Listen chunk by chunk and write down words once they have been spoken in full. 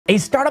A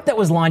startup that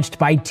was launched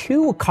by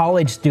two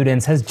college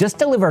students has just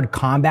delivered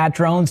combat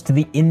drones to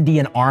the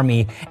Indian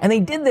Army, and they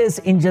did this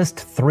in just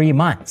 3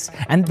 months.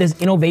 And this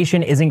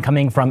innovation isn't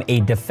coming from a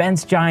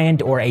defense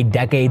giant or a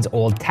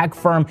decades-old tech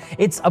firm.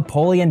 It's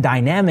Apollyon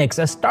Dynamics,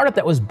 a startup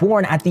that was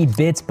born at the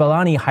BITS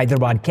Pilani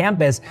Hyderabad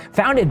campus,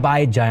 founded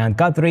by Jayant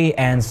Khatri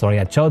and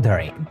Sourya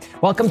Choudhury.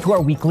 Welcome to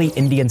our weekly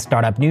Indian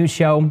startup news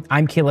show.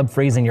 I'm Caleb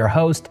Friesen, your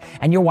host,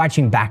 and you're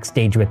watching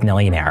Backstage with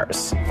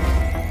Millionaires.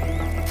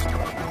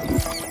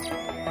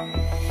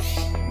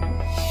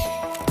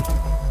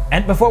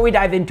 And before we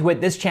dive into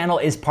it, this channel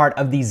is part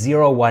of the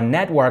 01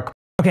 network.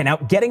 Okay, now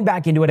getting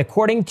back into it,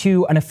 according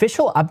to an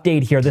official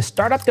update here, the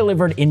startup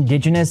delivered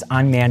indigenous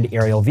unmanned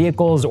aerial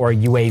vehicles, or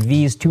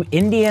UAVs, to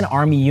Indian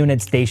Army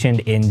units stationed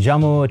in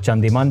Jammu,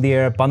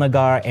 Chandimandir,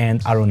 Panagarh,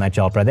 and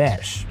Arunachal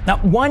Pradesh. Now,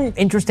 one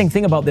interesting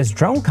thing about this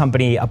drone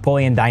company,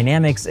 Apollyon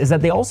Dynamics, is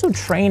that they also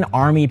train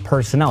Army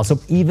personnel. So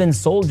even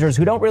soldiers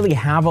who don't really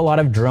have a lot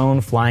of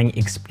drone flying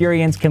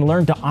experience can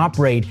learn to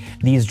operate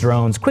these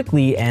drones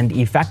quickly and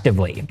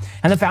effectively.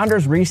 And the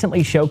founders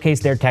recently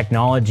showcased their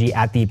technology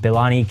at the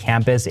Pilani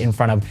campus in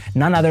front of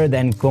none other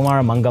than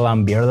Kumar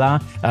Mangalam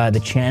Birla, the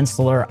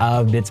chancellor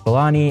of BITS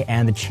Pilani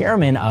and the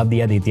chairman of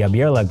the Aditya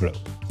Birla Group.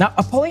 Now,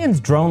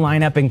 Apollyon's drone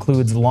lineup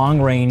includes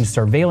long-range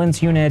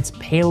surveillance units,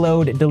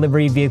 payload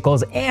delivery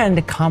vehicles, and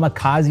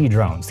Kamikaze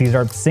drones. These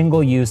are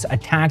single-use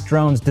attack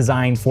drones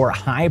designed for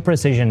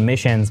high-precision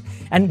missions,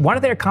 and one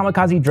of their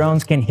Kamikaze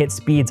drones can hit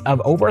speeds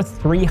of over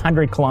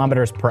 300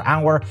 kilometers per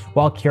hour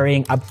while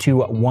carrying up to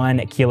 1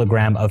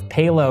 kilogram of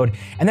payload.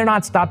 And they're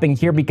not stopping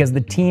here because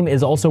the team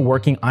is also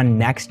working on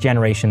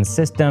next-generation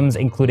systems,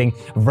 including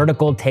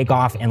vertical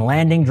takeoff and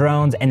landing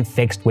drones and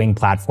fixed-wing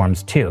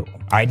platforms too.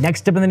 All right,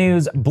 next up in the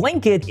news,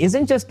 Blinkit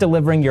isn't just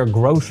delivering your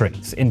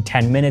groceries in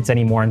 10 minutes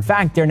anymore. In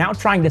fact, they're now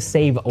trying to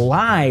save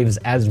lives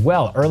as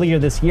well. Earlier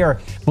this year,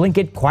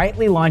 Blinkit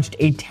quietly launched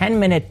a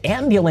 10-minute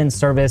ambulance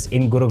service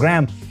in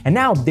Gurugram. And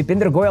now,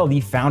 Deepinder Goyal,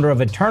 the founder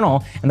of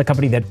Eternal and the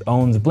company that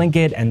owns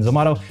Blinkit and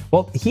Zomato,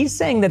 well, he's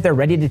saying that they're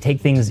ready to take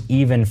things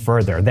even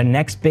further. The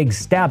next big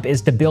step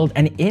is to build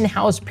an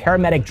in-house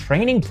paramedic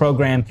training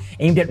program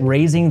aimed at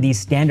raising the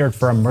standard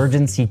for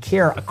emergency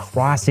care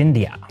across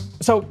India.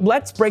 So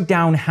let's break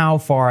down how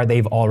far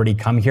they've already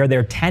come here.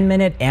 Their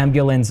 10-minute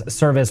ambulance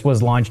service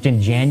was launched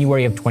in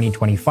January of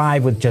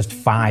 2025 with just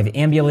 5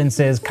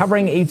 ambulances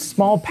covering a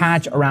small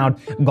patch around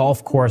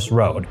Golf Course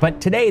Road.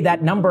 But today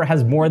that number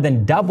has more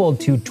than doubled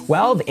to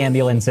 12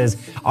 ambulances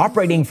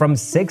operating from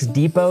 6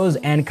 depots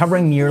and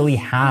covering nearly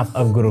half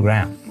of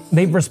Gurugram.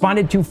 They've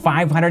responded to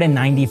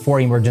 594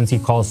 emergency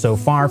calls so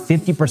far.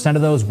 50%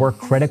 of those were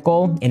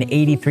critical. In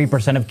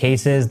 83% of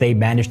cases, they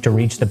managed to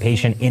reach the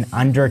patient in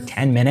under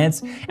 10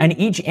 minutes. And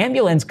each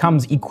ambulance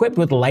comes equipped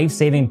with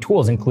life-saving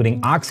tools,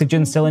 including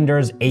oxygen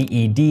cylinders,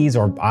 AEDs,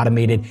 or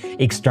automated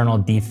external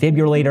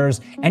defibrillators,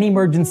 and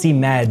emergency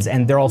meds.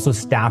 And they're also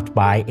staffed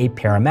by a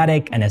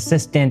paramedic, an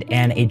assistant,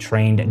 and a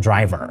trained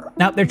driver.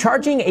 Now, they're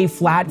charging a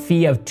flat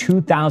fee of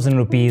 2,000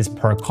 rupees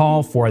per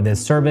call for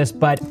this service,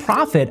 but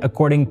profit,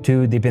 according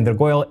to Deepinder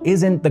Goyal,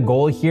 isn't the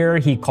goal here.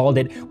 He called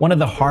it one of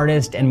the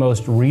hardest and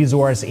most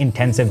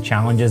resource-intensive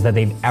challenges that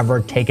they've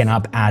ever taken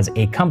up as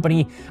a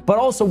company, but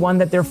also one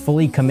that they're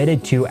fully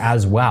committed to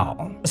as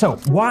well. So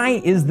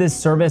why is this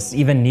service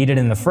even needed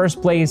in the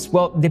first place?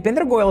 Well,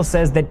 Deepinder Goyal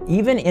says that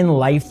even in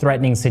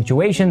life-threatening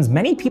situations,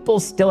 many people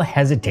still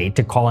hesitate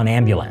to call an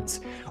ambulance.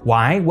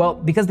 Why? Well,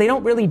 because they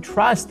don't really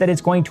trust that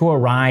it's going to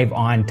arrive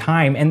on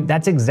time, and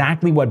that's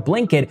exactly what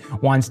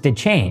Blinkit wants to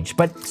change.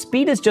 But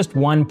speed is just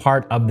one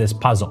part of this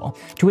puzzle.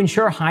 To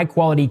ensure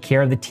high-quality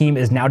care, the team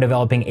is now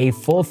developing a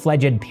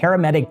full-fledged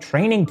paramedic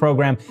training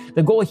program.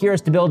 The goal here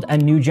is to build a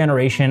new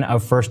generation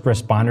of first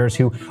responders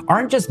who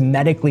aren't just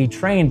medically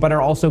trained, but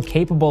are also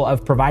capable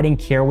of providing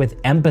care with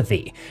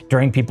empathy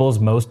during people's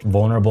most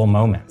vulnerable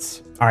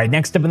moments. All right,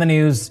 next up in the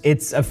news,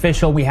 it's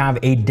official. We have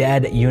a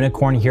dead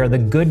unicorn here. The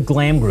Good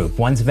Glamm Group,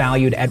 once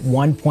valued at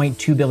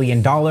 $1.2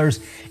 billion,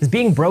 is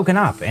being broken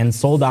up and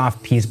sold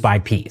off piece by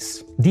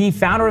piece. The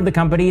founder of the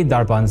company,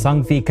 Darpan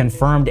Sangfi,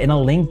 confirmed in a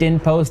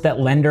LinkedIn post that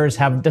lenders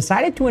have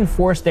decided to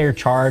enforce their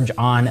charge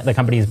on the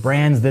company's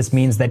brands. This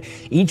means that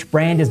each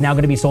brand is now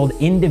going to be sold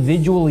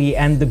individually,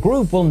 and the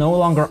group will no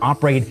longer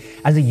operate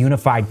as a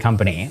unified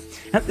company.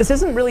 Now, this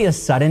isn't really a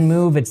sudden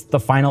move. It's the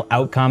final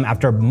outcome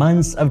after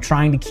months of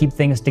trying to keep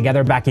things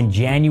together. Back in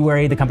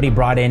January, the company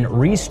brought in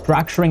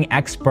restructuring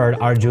expert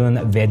Arjun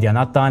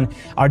Vaidyanathan.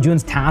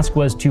 Arjun's task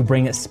was to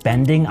bring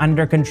spending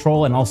under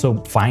control and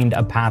also find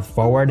a path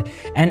forward.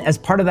 And as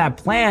part of that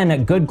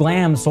plan, Good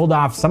Glamm sold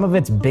off some of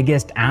its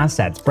biggest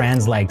assets,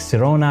 brands like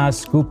Sirona,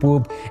 Scoop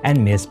Whoop,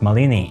 and Miss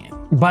Malini.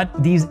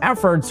 But these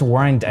efforts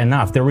weren't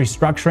enough. The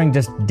restructuring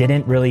just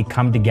didn't really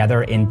come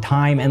together in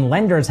time, and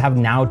lenders have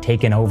now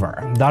taken over.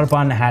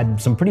 Darpan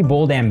had some pretty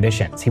bold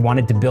ambitions. He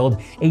wanted to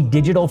build a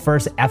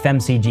digital-first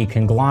FMCG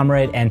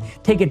conglomerate and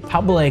take it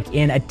public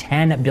in a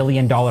 $10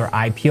 billion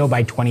IPO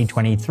by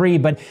 2023,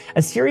 but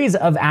a series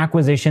of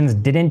acquisitions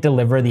didn't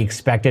deliver the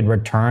expected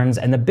returns,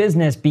 and the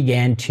business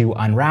began to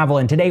unravel.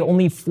 And today,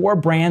 only 4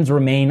 brands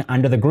remain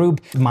under the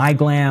group: My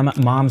Glam,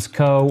 Mom's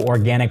Co.,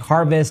 Organic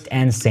Harvest,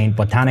 and Saint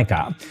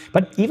Botanica.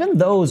 But even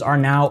those are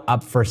now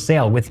up for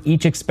sale, with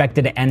each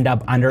expected to end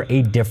up under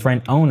a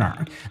different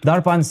owner.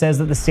 Darpan says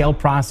that the sale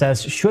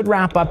process should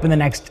wrap up in the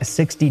next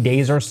 60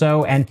 days or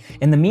so, and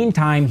in the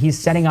meantime, he's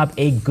setting up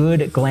a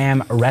Good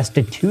Glamm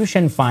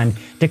restitution fund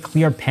to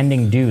clear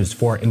pending dues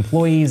for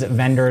employees,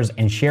 vendors,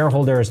 and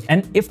shareholders.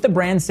 And if the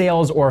brand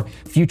sales or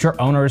future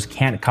owners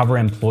can't cover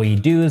employee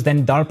dues,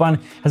 then Darpan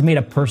has made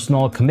a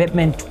personal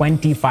commitment: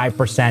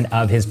 25%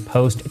 of his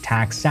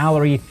post-tax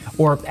salary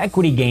or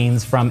equity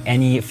gains from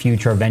any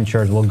future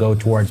ventures will go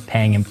towards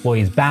paying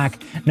employees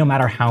back, no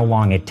matter how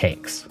long it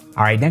takes.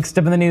 All right, next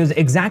up in the news,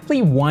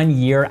 exactly 1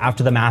 year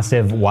after the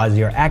massive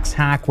WazirX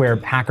hack, where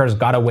hackers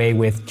got away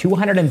with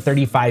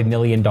 $235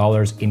 million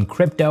in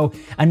crypto,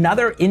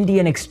 another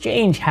Indian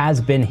exchange has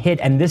been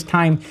hit, and this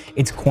time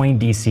it's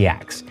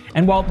CoinDCX.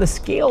 And while the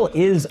scale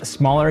is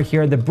smaller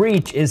here, the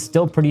breach is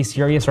still pretty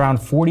serious. Around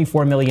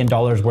 $44 million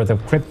worth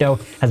of crypto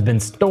has been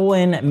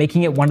stolen,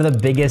 making it one of the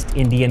biggest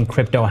Indian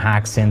crypto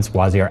hacks since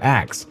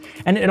WazirX.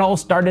 And it all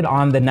started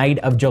on the night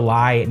of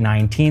July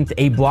 19th.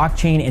 A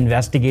blockchain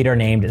investigator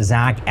named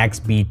Zach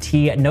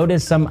XBT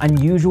noticed some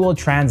unusual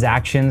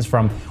transactions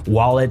from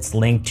wallets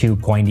linked to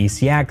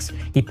CoinDCX.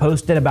 He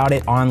posted about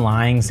it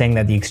online, saying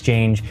that the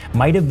exchange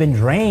might have been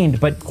drained,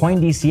 but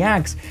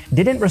CoinDCX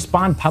didn't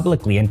respond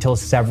publicly until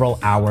several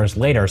hours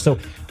later. So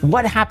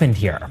what happened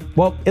here?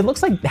 Well, it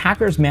looks like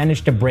hackers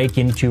managed to break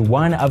into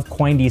one of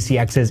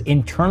CoinDCX's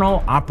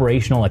internal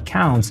operational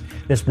accounts.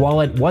 This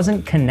wallet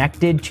wasn't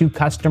connected to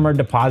customer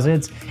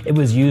deposits. It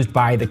was used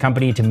by the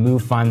company to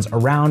move funds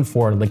around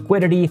for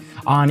liquidity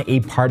on a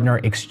partner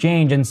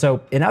exchange. And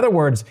so, in other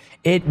words,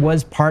 it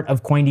was part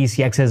of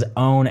CoinDCX's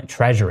own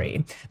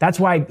treasury. That's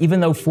why, even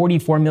though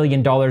 $44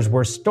 million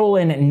were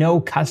stolen, no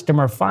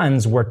customer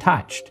funds were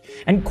touched.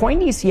 And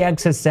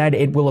CoinDCX has said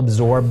it will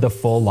absorb the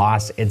full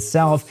loss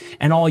itself,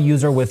 and all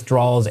user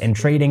withdrawals and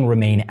trading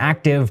remain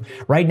active.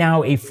 Right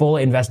now, a full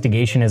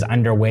investigation is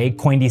underway.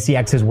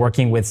 CoinDCX is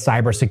working with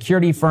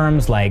cybersecurity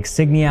firms like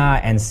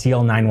Signia and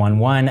Seal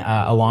 911,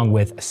 along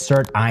with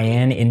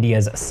CertIN,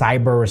 India's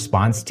cyber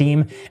response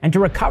team. And to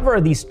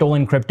recover the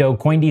stolen crypto,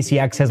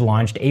 CoinDCX has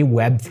launched a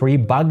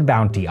Web3 bug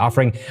bounty,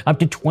 offering up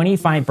to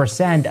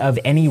 25% of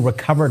any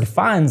recovered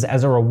funds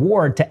as a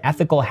reward to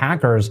ethical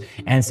hackers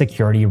and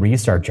security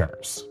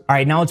researchers. All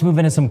right, now let's move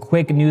into some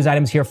quick news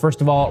items here.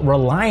 First of all,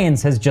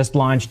 Reliance has just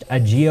launched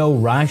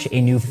Ajio Rush, a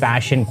new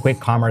fashion quick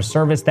commerce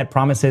service that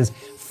promises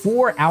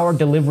 4-hour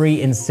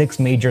delivery in 6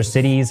 major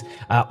cities.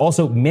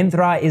 Also,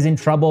 Myntra is in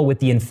trouble with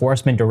the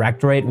Enforcement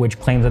Directorate, which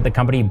claims that the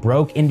company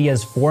broke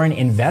India's foreign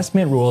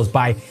investment rules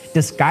by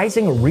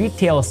disguising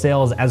retail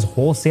sales as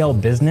wholesale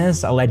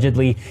business,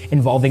 allegedly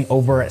involving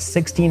over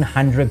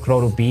 1,600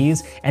 crore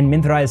rupees. And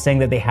Myntra is saying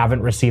that they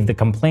haven't received the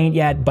complaint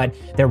yet, but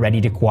they're ready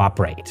to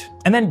cooperate.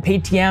 And then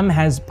Paytm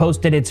has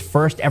posted its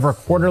first ever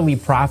quarterly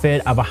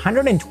profit of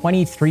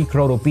 123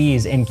 crore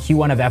rupees in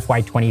Q1 of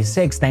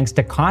FY26, thanks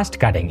to cost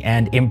cutting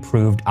and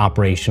improved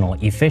operational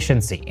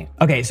efficiency.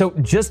 Okay, so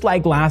just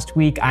like last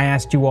week, I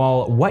asked you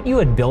all what you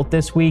had built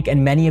this week,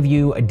 and many of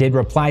you did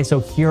reply. So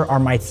here are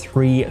my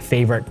 3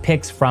 favorite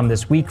picks from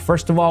this week.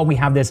 First of all, we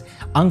have this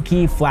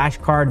Anki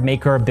flashcard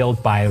maker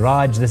built by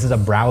Raj. This is a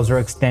browser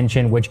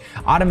extension which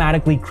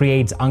automatically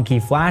creates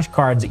Anki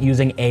flashcards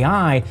using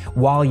AI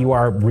while you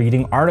are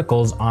reading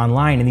articles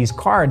online. And these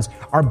cards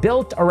are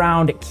built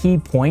around key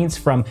points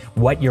from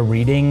what you're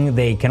reading.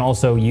 They can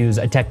also use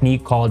a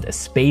technique called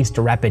spaced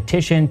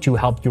repetition to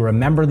help you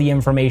remember the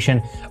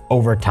information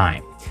over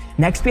time.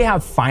 Next, we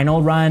have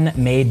Final Run,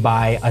 made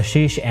by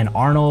Ashish and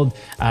Arnold.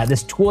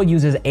 This tool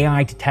uses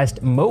AI to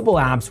test mobile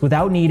apps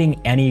without needing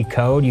any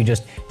code. You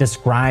just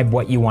describe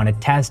what you want to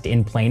test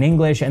in plain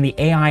English, and the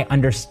AI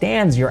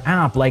understands your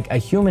app like a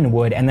human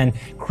would and then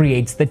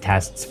creates the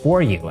tests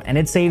for you. And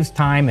it saves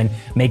time and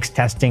makes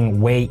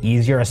testing way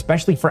easier,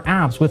 especially for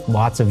apps with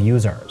lots of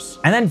users.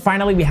 And then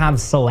finally, we have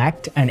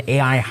Select, an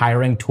AI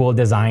hiring tool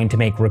designed to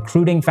make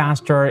recruiting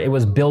faster. It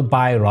was built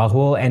by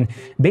Rahul, and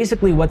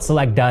basically what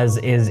Select does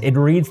is it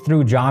reads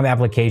through job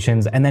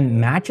applications and then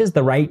matches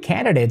the right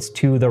candidates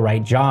to the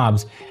right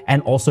jobs,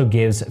 and also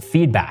gives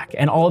feedback.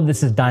 And all of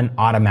this is done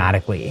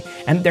automatically.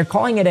 And they're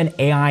calling it an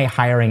AI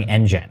hiring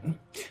engine.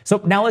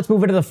 So now let's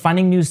move into the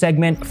funding news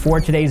segment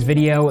for today's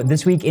video.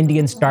 This week,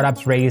 Indian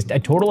startups raised a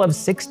total of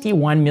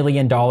 $61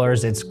 million.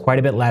 It's quite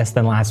a bit less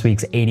than last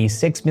week's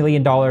 $86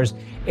 million.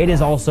 It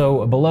is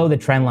also below the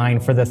trend line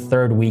for the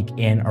 3rd week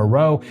in a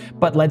row.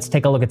 But let's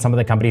take a look at some of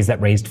the companies that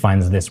raised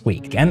funds this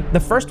week. And the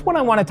first one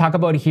I want to talk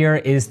about here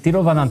is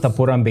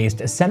Thiruvananthapuram-based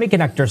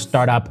semiconductor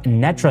startup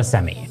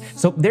Netrasemi.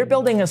 So they're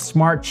building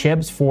smart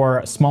chips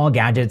for small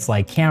gadgets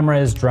like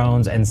cameras,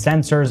 drones, and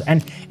sensors.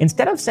 And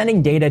instead of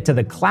sending data to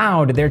the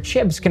cloud, their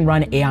chips can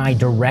run AI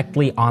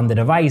directly on the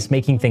device,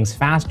 making things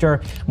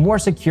faster, more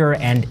secure,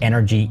 and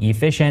energy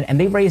efficient. And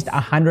they've raised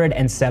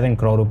 107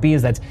 crore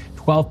rupees. That's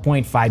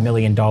 $12.5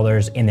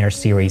 million in their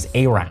Series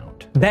A round.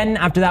 Then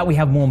after that, we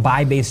have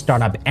Mumbai-based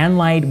startup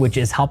Enlight, which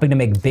is helping to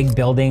make big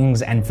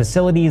buildings and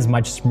facilities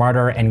much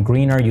smarter and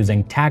greener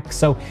using tech.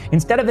 So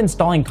instead of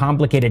installing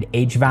complicated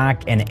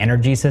HVAC and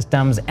energy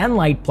systems,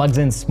 Enlight plugs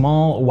in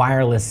small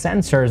wireless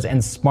sensors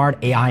and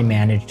smart AI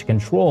managed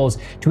controls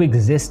to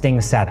existing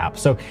setups.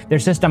 So their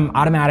system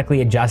automatically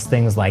adjusts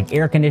things like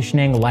air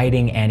conditioning,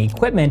 lighting, and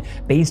equipment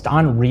based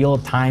on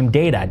real-time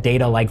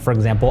data like, for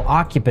example,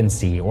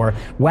 occupancy or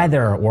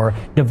weather or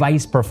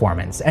device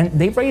performance. And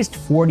they've raised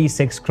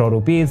 46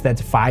 crore rupees,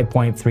 that's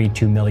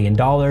 $5.32 million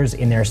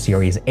in their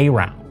Series A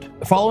round.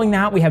 Following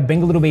that, we have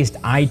Bengaluru-based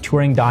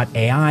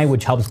ituring.ai,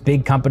 which helps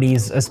big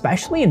companies,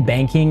 especially in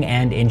banking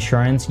and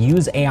insurance,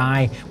 use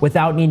AI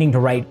without needing to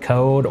write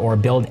code or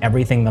build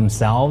everything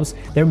themselves.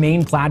 Their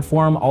main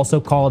platform,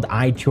 also called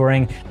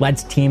iTuring,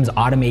 lets teams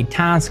automate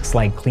tasks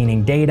like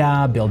cleaning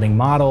data, building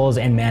models,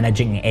 and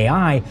managing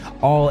AI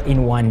all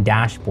in one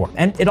dashboard.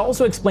 And it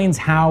also explains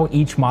how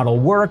each model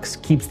works,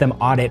 keeps them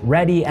audit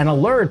ready, and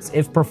alerts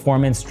if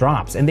performance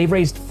drops. And they've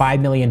raised $5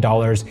 million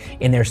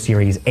in their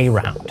Series A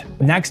round.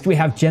 Next, we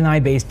have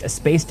Chennai-based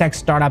space tech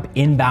startup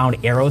Inbound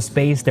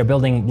Aerospace. They're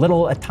building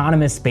little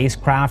autonomous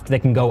spacecraft that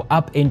can go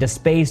up into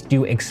space,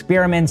 do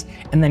experiments,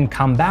 and then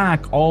come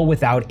back all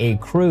without a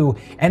crew.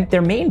 And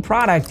their main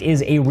product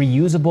is a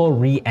reusable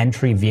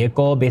re-entry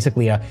vehicle,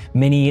 basically a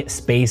mini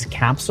space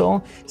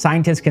capsule.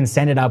 Scientists can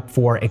send it up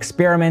for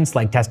experiments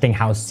like testing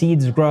how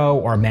seeds grow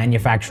or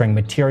manufacturing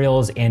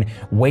materials in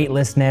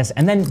weightlessness,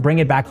 and then bring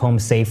it back home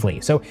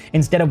safely. So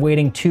instead of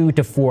waiting 2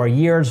 to 4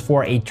 years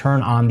for a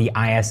turn on the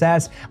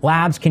ISS,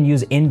 labs can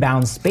use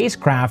inbound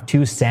spacecraft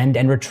to send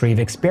and retrieve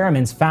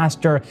experiments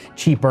faster,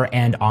 cheaper,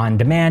 and on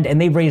demand, and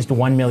they've raised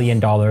 $1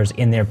 million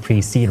in their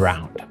pre-seed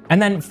round.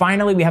 And then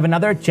finally, we have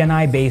another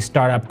Chennai-based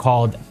startup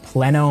called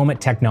Plenome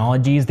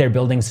Technologies. They're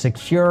building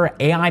secure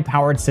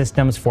AI-powered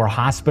systems for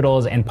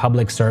hospitals and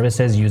public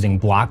services using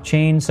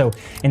blockchain. So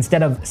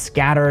instead of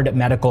scattered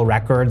medical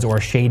records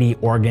or shady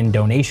organ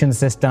donation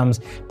systems,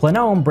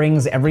 Plenome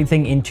brings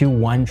everything into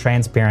one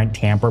transparent,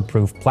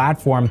 tamper-proof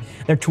platform.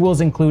 Their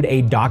tools include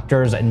a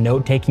doctor's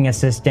note-taking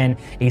assistant,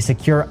 a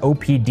secure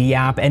OPD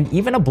app, and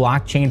even a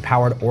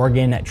blockchain-powered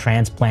organ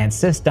transplant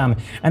system.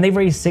 And they've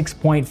raised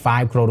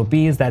 6.5 crore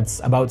rupees. That's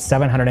about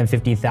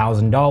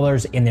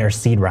 $750,000 in their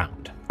seed round.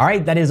 All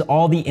right, that is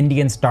all the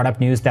Indian startup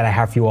news that I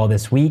have for you all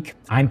this week.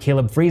 I'm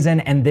Caleb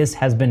Friesen, and this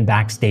has been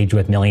Backstage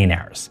with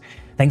Millionaires.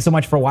 Thanks so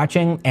much for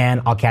watching, and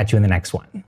I'll catch you in the next one.